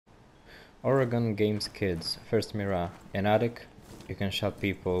Oregon Games Kids. First Mira in attic. You can shot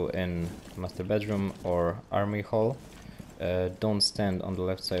people in master bedroom or army hall. Don't stand on the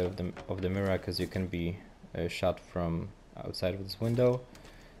left side of the mirror because you can be shot from outside of this window,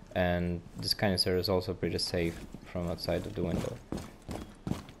 and this canister is also pretty safe from outside of the window.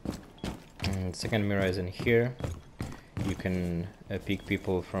 And second mirror is in here. You can peek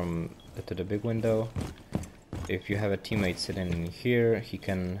people from to the big window. If you have a teammate sitting in here, he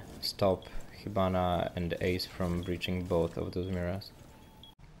can stop Hibana and Ace from breaching both of those mirrors.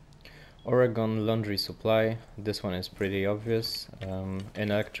 Oregon laundry supply. This one is pretty obvious. In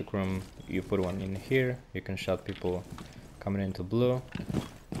electric room, you put one in here. You can shot people coming into blue.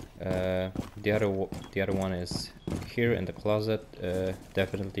 The other one is here in the closet,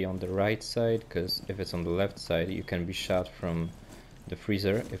 definitely on the right side, because if it's on the left side, you can be shot from the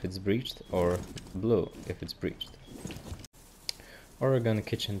freezer if it's breached, or blue if it's breached. Oregon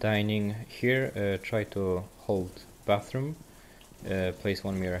kitchen dining. Here, try to hold bathroom. Place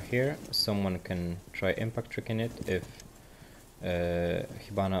one mirror here. Someone can try impact trick in it if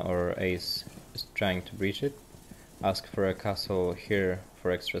Hibana or Ace is trying to breach it. Ask for a castle here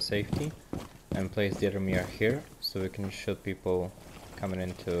for extra safety, and place the other mirror here so we can shoot people coming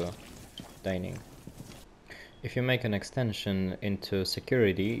into dining. If you make an extension into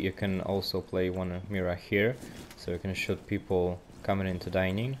security, you can also play one mirror here so you can shoot people coming into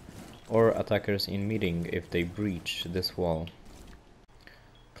dining, or attackers in meeting if they breach this wall.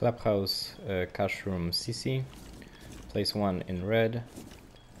 Clubhouse cash room CC. Place one in red.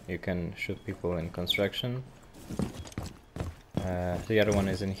 You can shoot people in construction. The other one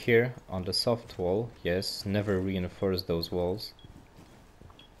is in here on the soft wall. Yes, never reinforce those walls.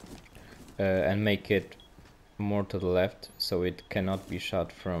 And make it more to the left so it cannot be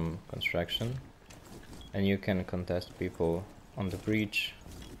shot from construction. And you can contest people on the breach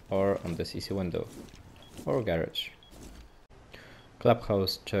or on the CC window or garage.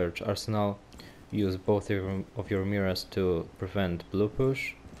 Clubhouse, church, arsenal. Use both of your mirrors to prevent blue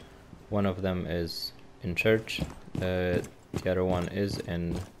push. One of them is in church, the other one is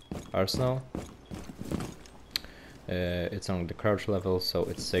in arsenal. It's on the crouch level, so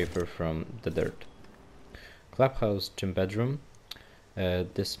it's safer from the dirt. Clubhouse, gym bedroom.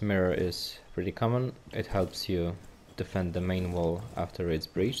 This mirror is pretty common. It helps you defend the main wall after it's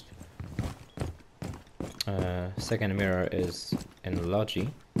breached. Second mirror is in lodgy.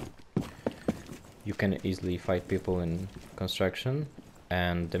 You can easily fight people in construction,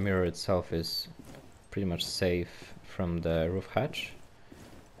 and the mirror itself is pretty much safe from the roof hatch,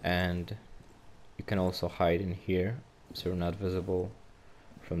 and you can also hide in here so you're not visible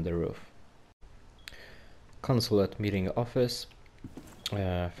from the roof. Consulate meeting office.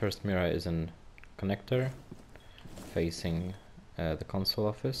 First mirror is in connector facing the console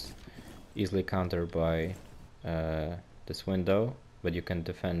office, easily countered by this window, but you can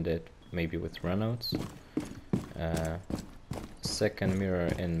defend it maybe with runouts. Second mirror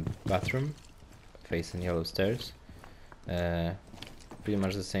in bathroom facing yellow stairs. Pretty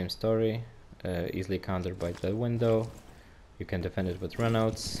much the same story, easily countered by the window. You can defend it with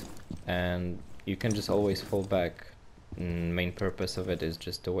runouts, and you can just always fall back. Main purpose of it is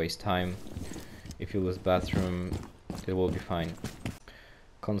just to waste time. If you lose bathroom, it will be fine.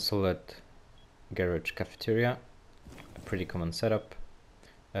 Consulate, garage, cafeteria. A pretty common setup.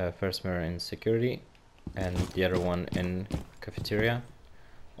 First mirror in security and the other one in cafeteria.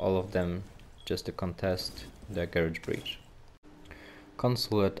 All of them just to contest the garage breach.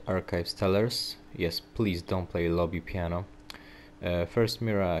 Consulate, archives, tellers. Yes, please don't play lobby piano. First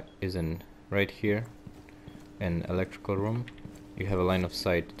mirror is in right here in electrical room. You have a line of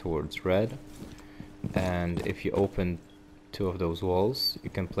sight towards red, and if you open two of those walls, you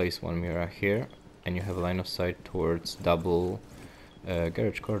can place one mirror here, and you have a line of sight towards double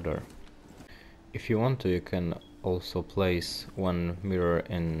garage corridor. If you want to, you can also place one mirror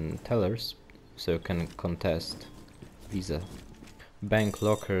in tellers, so you can contest Visa. Bank,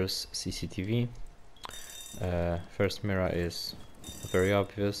 lockers, CCTV. First mirror is very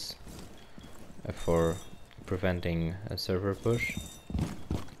obvious for preventing a server push.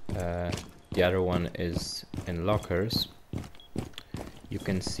 The other one is in lockers. You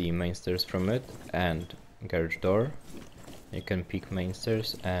can see main stairs from it and garage door. You can peek main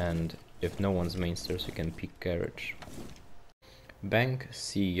stairs, and if no one's main stairs, you can peek garage. Bank,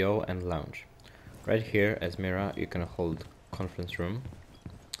 CEO, and lounge. Right here as Mira, you can hold conference room.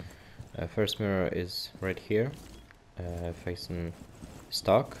 First mirror is right here, facing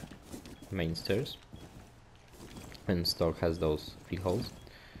stock, main stairs, and stock has those feed holes.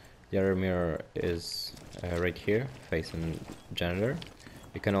 The other mirror is right here, facing janitor.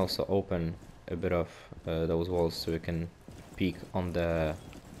 You can also open a bit of those walls so you can peek on the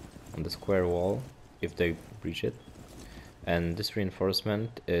square wall if they breach it. And this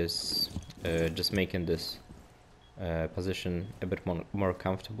reinforcement is just making this position a bit more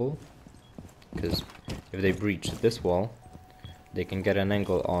comfortable, because if they breach this wall, they can get an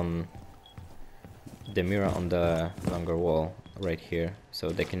angle on the Mira on the longer wall right here, so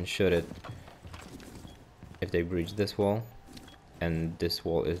they can shoot it if they breach this wall and this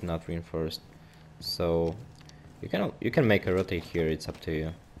wall is not reinforced. So you can make a rotate here, it's up to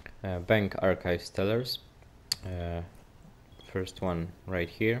you. Bank archives tellers. First one right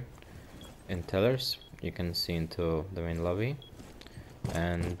here in tellers, you can see into the main lobby,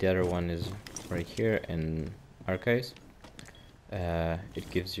 and the other one is right here in archives. It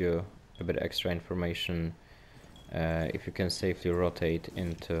gives you a bit extra information if you can safely rotate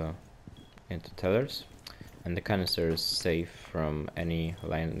into tellers, and the canister is safe from any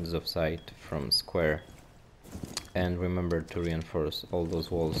lines of sight from square. And remember to reinforce all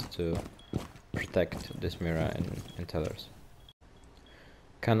those walls to protect this Mira in tellers.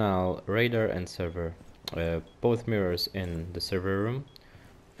 Kanal, radar and server. Both mirrors in the server room.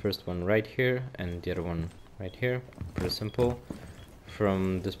 First one right here and the other one right here. Pretty simple.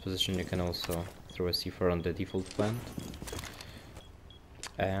 From this position you can also throw a C4 on the default plant.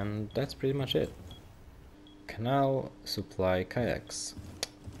 And that's pretty much it. Kanal supply kayaks.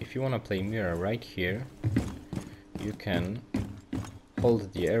 If you want to play Mira right here, you can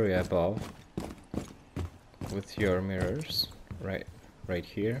hold the area above with your mirrors right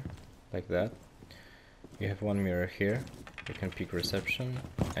here, like that. You have one mirror here, you can peek reception,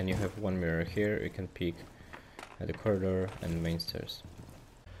 and you have one mirror here, you can peek at the corridor and main stairs.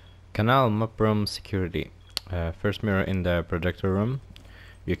 Kanal map room security. First mirror in the projector room.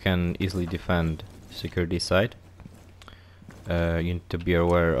 You can easily defend security side. You need to be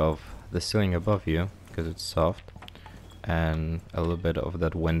aware of the ceiling above you because it's soft, and a little bit of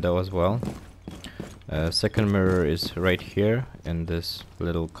that window as well. Second mirror is right here in this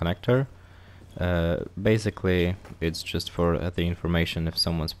little connector. Basically it's just for the information if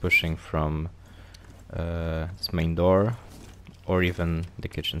someone's pushing from this main door or even the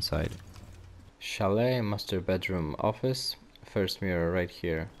kitchen side. Chalet, master bedroom, office. First mirror right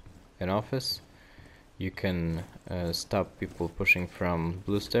here in office. You can stop people pushing from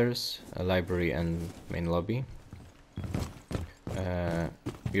blue stairs, library and main lobby.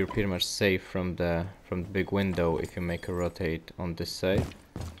 You're pretty much safe from the big window if you make a rotate on this side.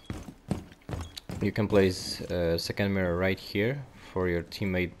 You can place a second mirror right here for your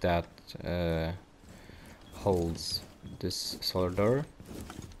teammate that holds this solar door,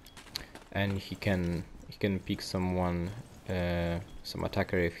 and he can pick someone, some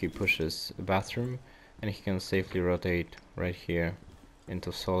attacker if he pushes a bathroom, and he can safely rotate right here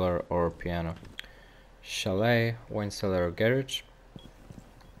into solar or piano. Chalet, wine cellar, garage.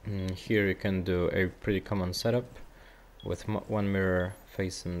 Here you can do a pretty common setup with one mirror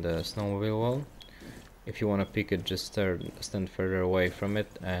facing the snowmobile wall. If you want to pick it, just stand further away from it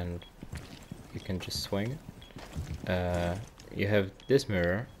and you can just swing. You have this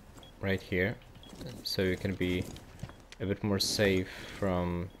mirror right here, so you can be a bit more safe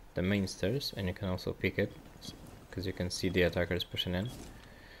from the main stairs, and you can also pick it because you can see the attackers pushing in.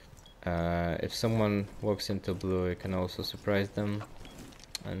 If someone walks into blue, you can also surprise them,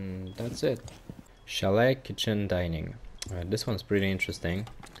 and that's it. Chalet, kitchen, dining. This one's pretty interesting.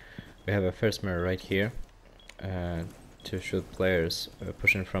 We have a first mirror right here to shoot players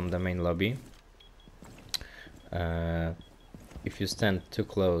pushing from the main lobby. If you stand too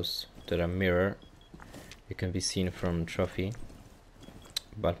close to the mirror, you can be seen from trophy,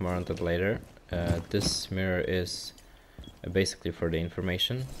 but more on that later. This mirror is basically for the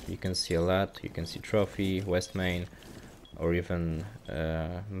information. You can see a lot. You can see trophy, west main, or even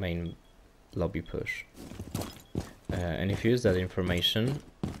main lobby push. And if you use that information,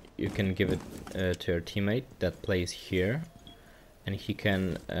 you can give it to your teammate that plays here, and he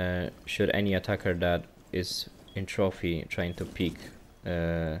can shoot any attacker that is in trophy trying to peek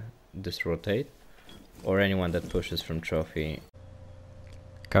this rotate, or anyone that pushes from trophy.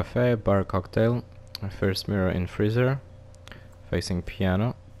 Cafe, bar, cocktail. First mirror in freezer, facing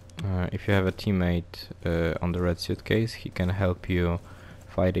piano. If you have a teammate on the red suitcase, he can help you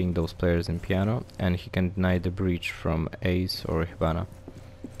fighting those players in piano, and he can deny the breach from ace or hibana.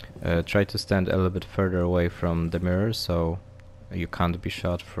 Try to stand a little bit further away from the mirror so you can't be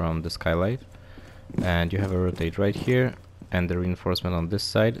shot from the skylight. And you have a rotate right here and the reinforcement on this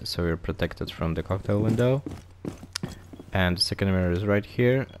side, so you're protected from the cocktail window. And the second mirror is right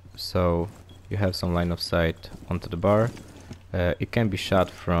here, so you have some line of sight onto the bar, It can be shot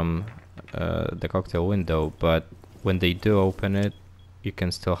from the cocktail window, but when they do open it, you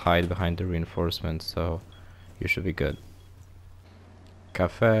can still hide behind the reinforcement, so you should be good.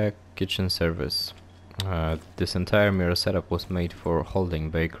 Cafe kitchen service. This entire Mira setup was made for holding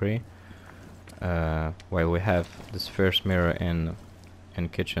bakery, while we have this first mirror in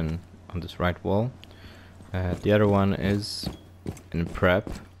kitchen on this right wall. The other one is in prep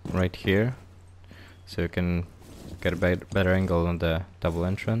right here, so you can get a better angle on the double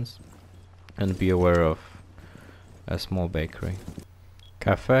entrance and be aware of a small bakery.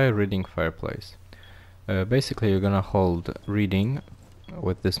 Cafe reading fireplace. Basically you're gonna hold reading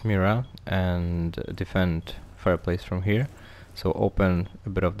with this Mira and defend fireplace from here, so open a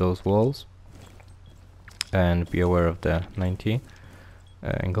bit of those walls and be aware of the 90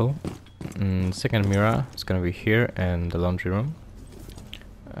 angle. Second Mira is gonna be here in the laundry room.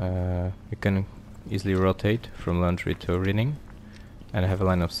 You can easily rotate from laundry to reading and have a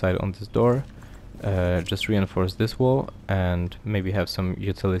line of sight on this door. Just reinforce this wall and maybe have some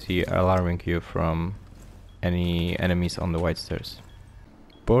utility alarming you from any enemies on the white stairs.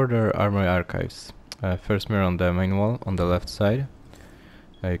 Border armory archives. First mirror on the main wall on the left side.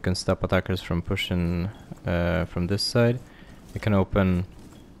 You can stop attackers from pushing from this side. You can open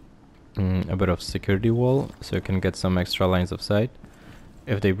a bit of security wall so you can get some extra lines of sight.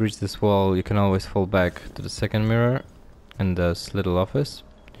 If they breach this wall, you can always fall back to the second mirror in this little office.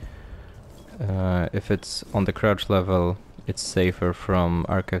 If it's on the crouch level, it's safer from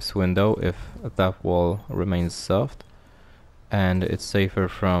archives window if that wall remains soft, and it's safer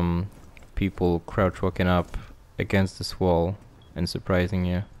from people crouch walking up against this wall and surprising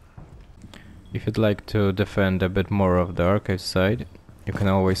you. If you'd like to defend a bit more of the archive side, you can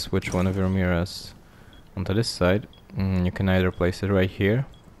always switch one of your mirrors onto this side. You can either place it right here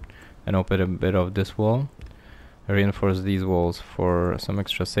and open a bit of this wall, reinforce these walls for some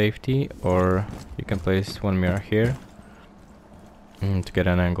extra safety, or you can place one mirror here to get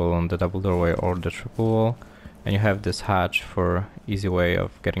an angle on the double doorway or the triple wall, and you have this hatch for easy way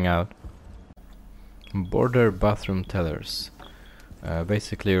of getting out. Border bathroom tellers.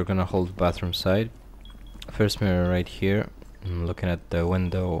 Basically you're gonna hold bathroom side. First mirror right here, looking at the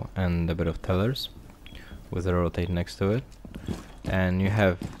window and a bit of tellers with a rotate next to it, and you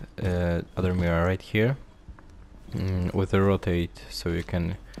have other mirror right here with a rotate, so you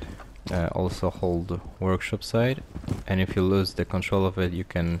can also hold workshop side, and if you lose the control of it, you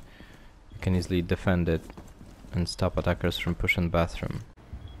can easily defend it and stop attackers from pushing bathroom.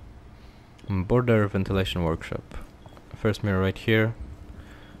 Border ventilation workshop. First mirror right here,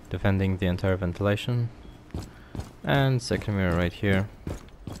 defending the entire ventilation, and second mirror right here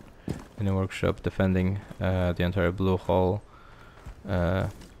in the workshop, defending the entire blue hall,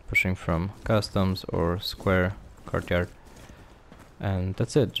 pushing from customs or square courtyard. And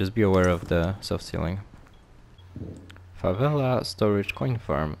that's it, just be aware of the soft ceiling. Favela storage coin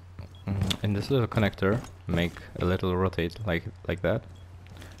farm. In this little connector, make a little rotate like that,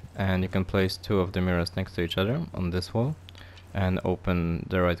 and you can place two of the mirrors next to each other on this wall and open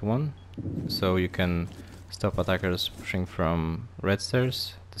the right one, so you can stop attackers pushing from red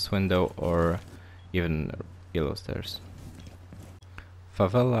stairs, this window, or even yellow stairs.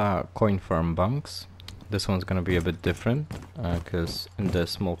 Favela coin farm bunks. This one's gonna be a bit different because in the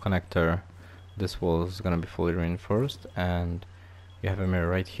small connector this wall is gonna be fully reinforced, and you have a mirror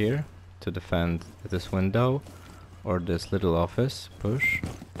right here to defend this window or this little office push,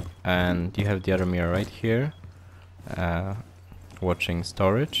 and you have the other mirror right here watching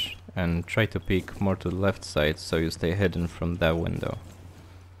storage, and try to peek more to the left side so you stay hidden from that window.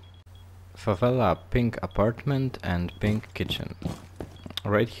 Favela pink apartment and pink kitchen.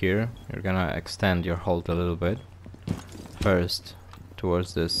 Right here you're gonna extend your hold a little bit, first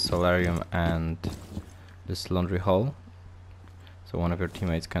towards this solarium and this laundry hall, so one of your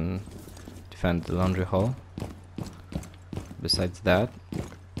teammates can defend the laundry hall. Besides that,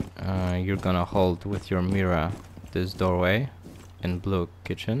 you're gonna hold with your Mira this doorway in blue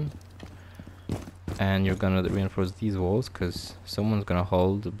kitchen, and you're gonna reinforce these walls because someone's gonna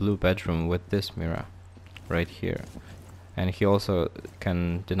hold the blue bedroom with this Mira right here, and he also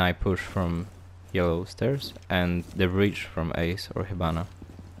can deny push from yellow stairs and the breach from Ace or Hibana.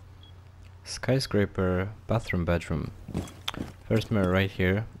 Skyscraper bathroom bedroom. First mirror right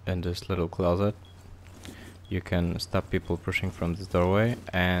here in this little closet. You can stop people pushing from this doorway,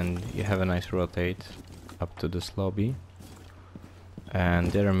 and you have a nice rotate up to this lobby.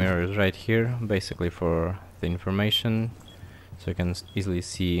 And the other mirror is right here, basically for the information, so you can easily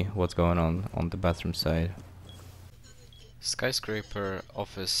see what's going on the bathroom side. Skyscraper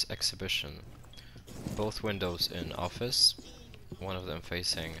office exhibition. Both windows in office, one of them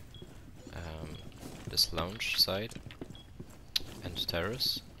facing this lounge side and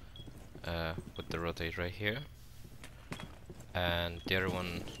terrace with the rotate right here, and the other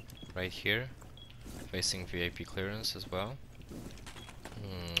one right here facing VIP clearance as well,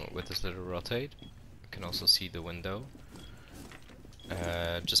 with this little rotate. You can also see the window.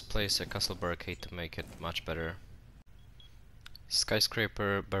 Just place a castle barricade to make it much better.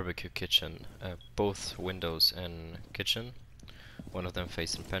 Skyscraper barbecue kitchen, both windows in kitchen, one of them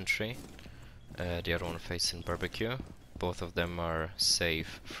facing pantry, the other one facing barbecue. Both of them are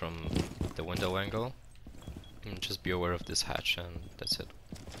safe from the window angle. Just be aware of this hatch and that's it.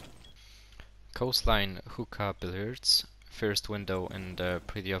 Coastline hookah billiards, first window in the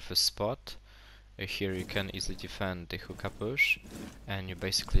pretty office spot. Here you can easily defend the hookah push, and you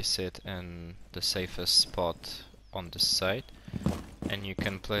basically sit in the safest spot on this side, and you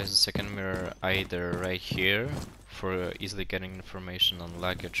can place the second mirror either right here for easily getting information on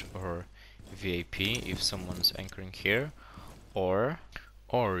luggage or VIP if someone's anchoring here, or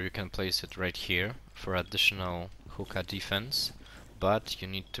you can place it right here for additional hookah defense, but you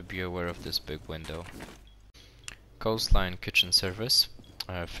need to be aware of this big window. Coastline kitchen service,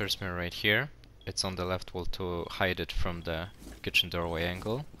 first mirror right here. It's on the left wall to hide it from the kitchen doorway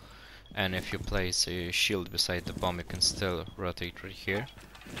angle, and if you place a shield beside the bomb you can still rotate right here.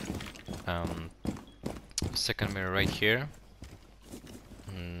 Second mirror right here,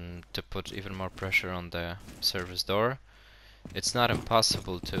 to put even more pressure on the service door. It's not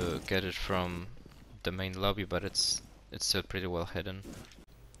impossible to get it from the main lobby, but it's still pretty well hidden.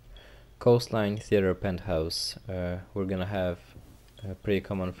 Coastline theater penthouse. We're gonna have a pretty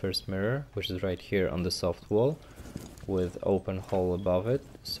common first mirror, which is right here on the soft wall with open hole above it,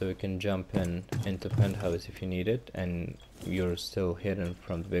 so you can jump into penthouse if you need it and you're still hidden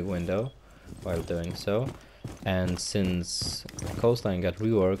from the big window while doing so. And since Coastline got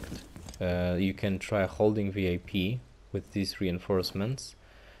reworked, you can try holding VIP with these reinforcements,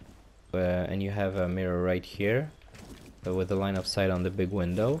 and you have a mirror right here with a line of sight on the big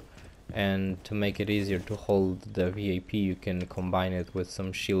window. And to make it easier to hold the VIP, you can combine it with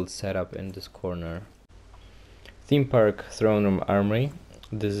some shield setup in this corner. Theme park throne room armory.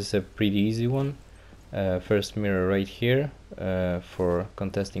 This is a pretty easy one. First mirror right here for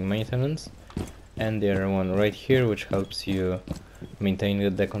contesting maintenance, and the other one right here, which helps you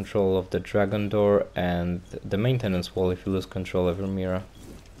maintain the control of the dragon door and the maintenance wall if you lose control of your Mira.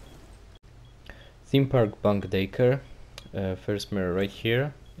 Theme park bunk daycare. First mirror right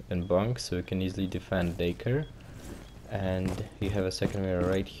here in bunk, so you can easily defend daycare, and you have a second mirror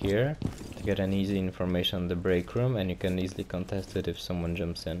right here to get an easy information on the break room, and you can easily contest it if someone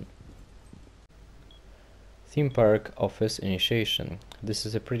jumps in. Theme park office initiation. This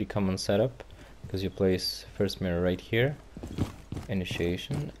is a pretty common setup because you place first mirror right here,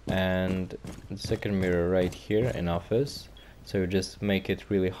 initiation, and the second mirror right here in office, so you just make it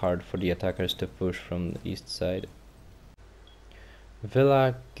really hard for the attackers to push from the east side.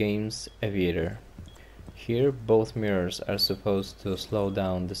 Villa Games Aviator. Here both mirrors are supposed to slow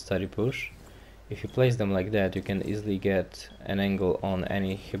down the steady push. If you place them like that, you can easily get an angle on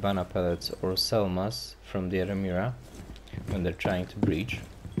any Hibana pellets or Selmas from the other Mira when they're trying to breach.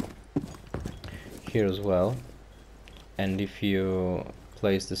 Here as well. And if you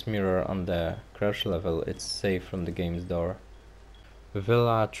place this mirror on the crouch level, it's safe from the game's door.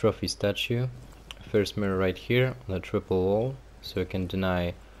 Villa Trophy Statue. First mirror right here on the triple wall, so you can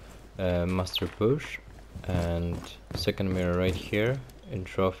deny master push, and second mirror right here in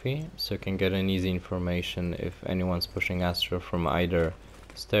trophy, so you can get an easy information if anyone's pushing Astro from either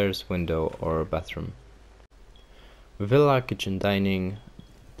stairs, window or bathroom. Villa kitchen dining.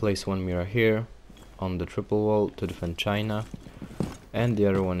 Place one mirror here on the triple wall to defend China, and the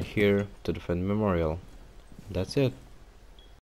other one here to defend Memorial. That's it.